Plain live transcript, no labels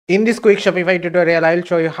In this quick Shopify tutorial, I will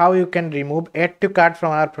show you how you can remove add to cart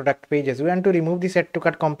from our product pages. We want to remove this add to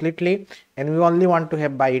cart completely and we only want to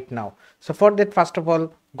have buy it now. So for that, first of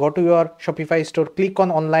all, go to your Shopify store, click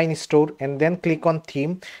on online store and then click on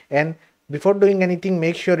theme. And before doing anything,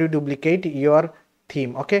 make sure you duplicate your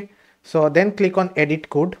theme. Okay. So then click on edit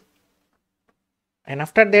code. And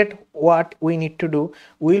after that, what we need to do,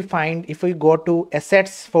 we will find, if we go to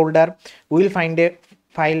assets folder, we will find a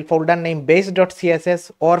file folder name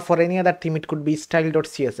base.css, or for any other theme it could be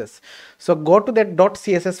style.css. so go to that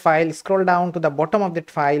 .css file, scroll down to the bottom of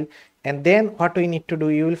that file, and then what we need to do,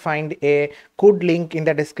 you will find a code link in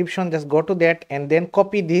the description. Just go to that and then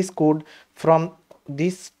copy this code from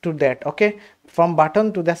this to that, okay, from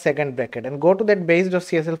button to the second bracket, and go to that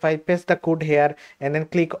base.css file, paste the code here and then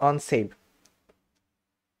click on save.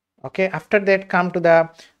 Okay, after that, come to the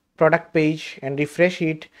product page and refresh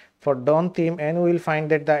it for Dawn theme, and we will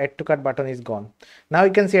find that the add to cart button is gone. Now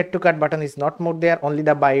you can see add to cart button is not more there, only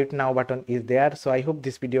the buy it now button is there. So I hope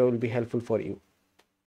this video will be helpful for you.